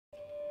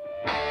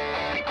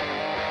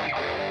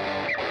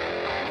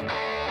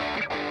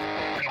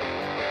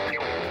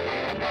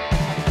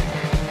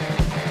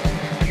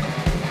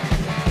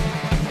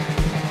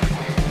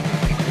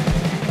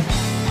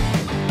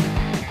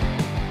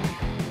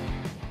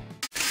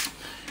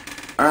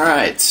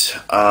Alright,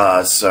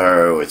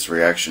 so it's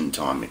reaction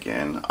time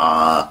again.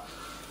 I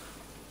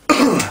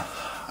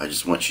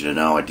just want you to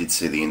know I did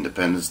see the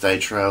Independence Day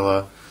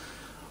trailer.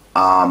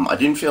 I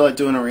didn't feel like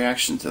doing a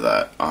reaction to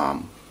that,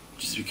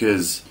 just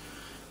because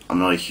I'm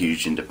not a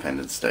huge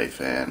Independence Day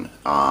fan.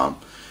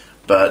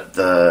 But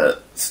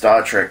the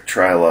Star Trek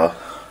trailer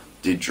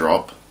did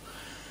drop,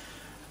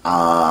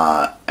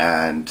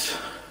 and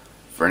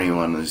for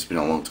anyone who's been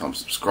a long time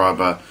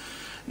subscriber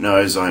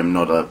knows I'm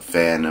not a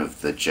fan of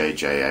the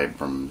J.J.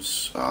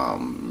 Abrams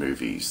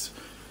movies.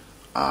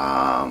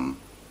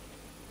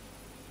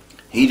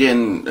 He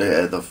didn't,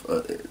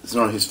 it's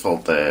not his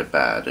fault they're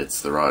bad,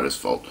 it's the writer's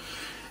fault.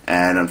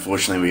 And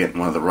unfortunately we get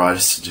one of the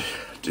writers to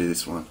do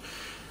this one.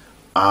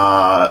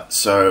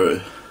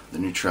 So the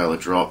new trailer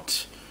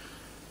dropped,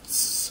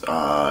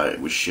 it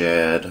was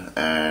shared,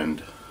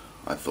 and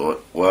I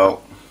thought,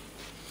 well,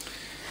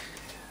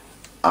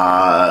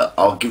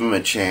 I'll give him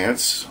a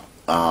chance.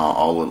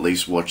 I'll at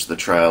least watch the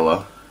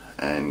trailer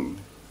and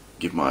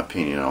give my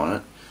opinion on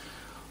it.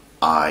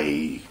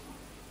 I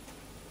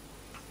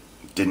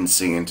didn't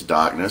see Into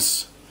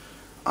Darkness.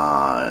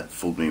 It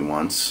fooled me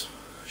once.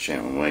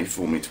 Shame on me.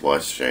 Fooled me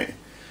twice. Shame.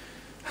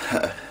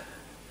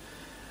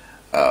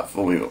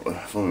 Fool me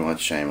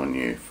once. Shame on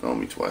you. Fool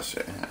me twice.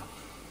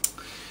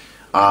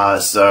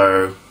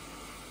 So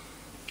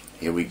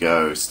here we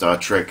go. Star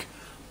Trek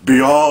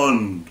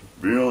Beyond.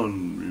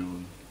 Beyond.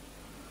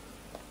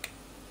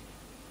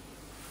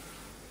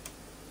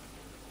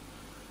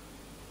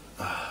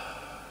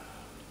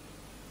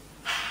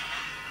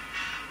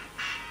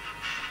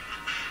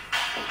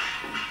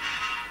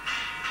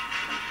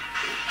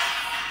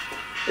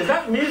 Is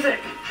that music?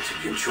 It's a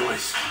good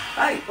choice.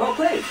 Hey, well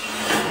played.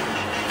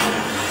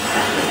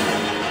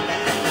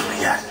 We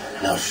got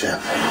no ship.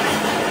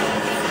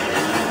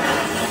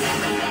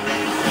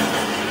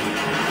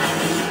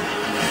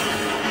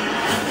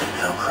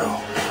 No crew.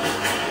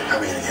 How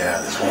are we gonna get out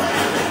of this one?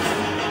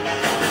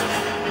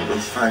 We'll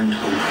find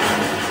hope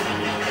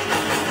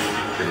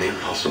in the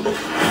impossible.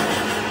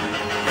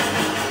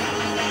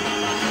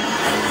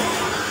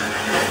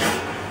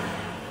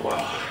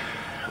 Well,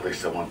 at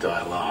least I won't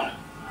die alone.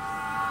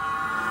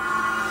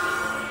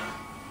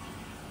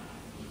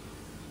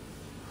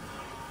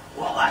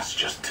 Well, that's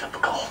just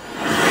typical.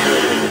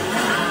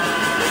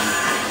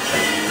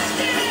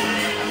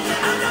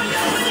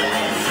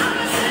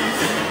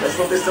 Let's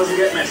hope this doesn't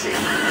get messy.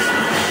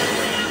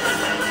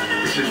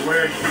 This is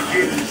where it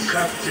begins,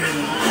 Captain.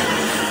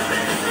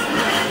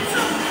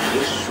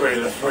 This is where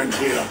the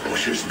frontier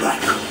pushes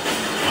back.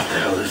 What the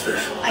hell is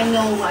this? I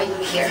know why you're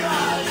here.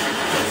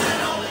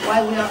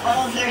 Why we are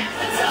all here.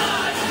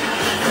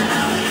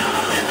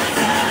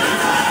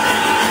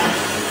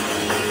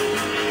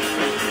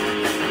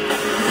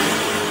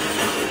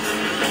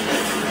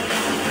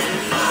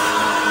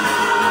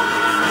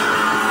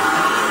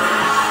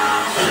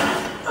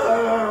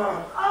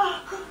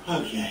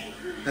 Okay,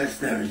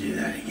 let's never do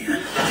that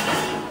again.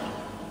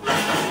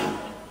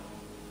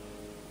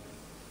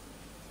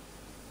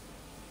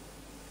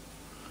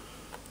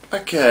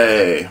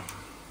 Okay.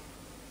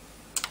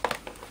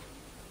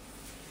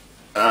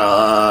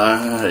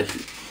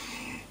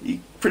 You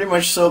pretty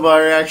much saw my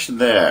reaction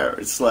there.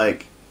 It's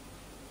like,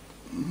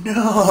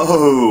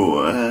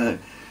 no,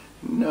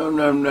 no.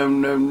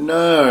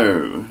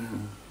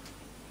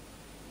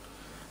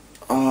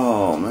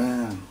 Oh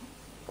man.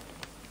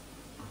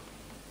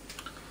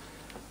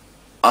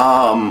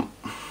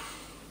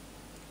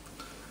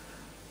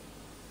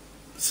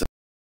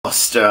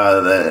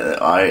 So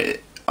that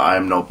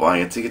I'm not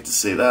buying a ticket to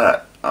see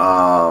that.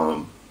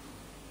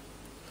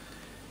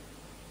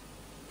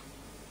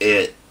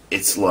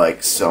 It's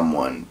like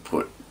someone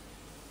put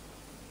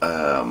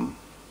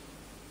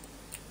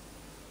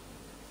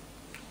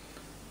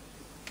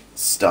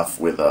stuff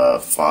with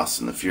Fast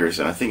and the Furious,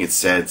 and I think it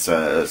said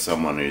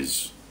someone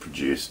who's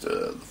produced one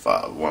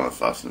of the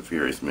Fast and the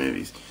Furious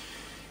movies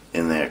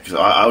in there, because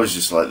I was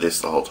just like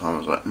this the whole time. I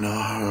was like,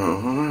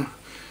 no.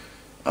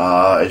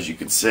 As you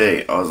can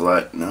see, I was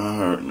like,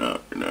 no.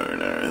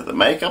 The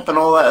makeup and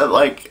all that,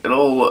 like, and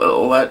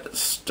all that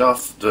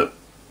stuff that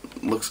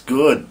looks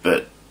good,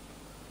 but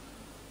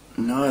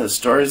no, the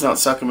story's not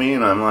sucking me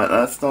in. I'm like,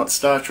 that's not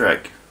Star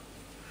Trek.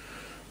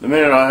 The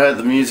minute I heard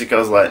the music, I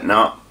was like,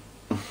 no.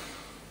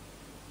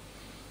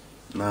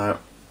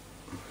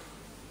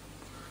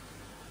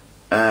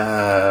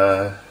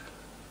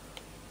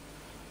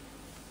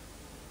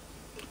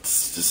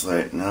 It's just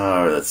like,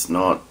 no, that's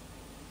not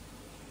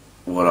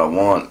what I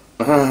want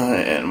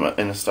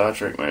in a Star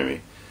Trek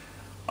movie.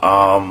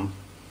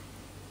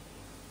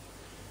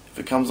 If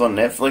it comes on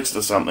Netflix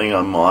or something,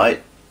 I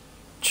might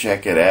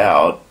check it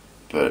out,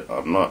 but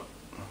I'm not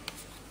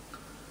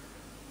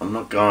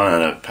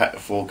going to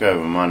fork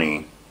over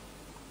money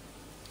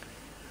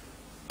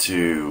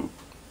to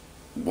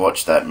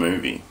watch that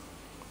movie.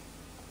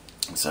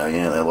 So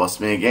yeah, they lost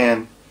me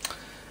again.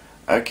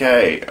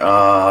 Okay,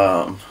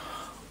 I'll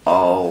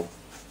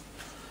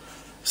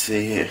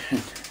see you.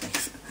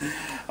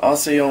 I'll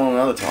see you all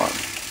another time.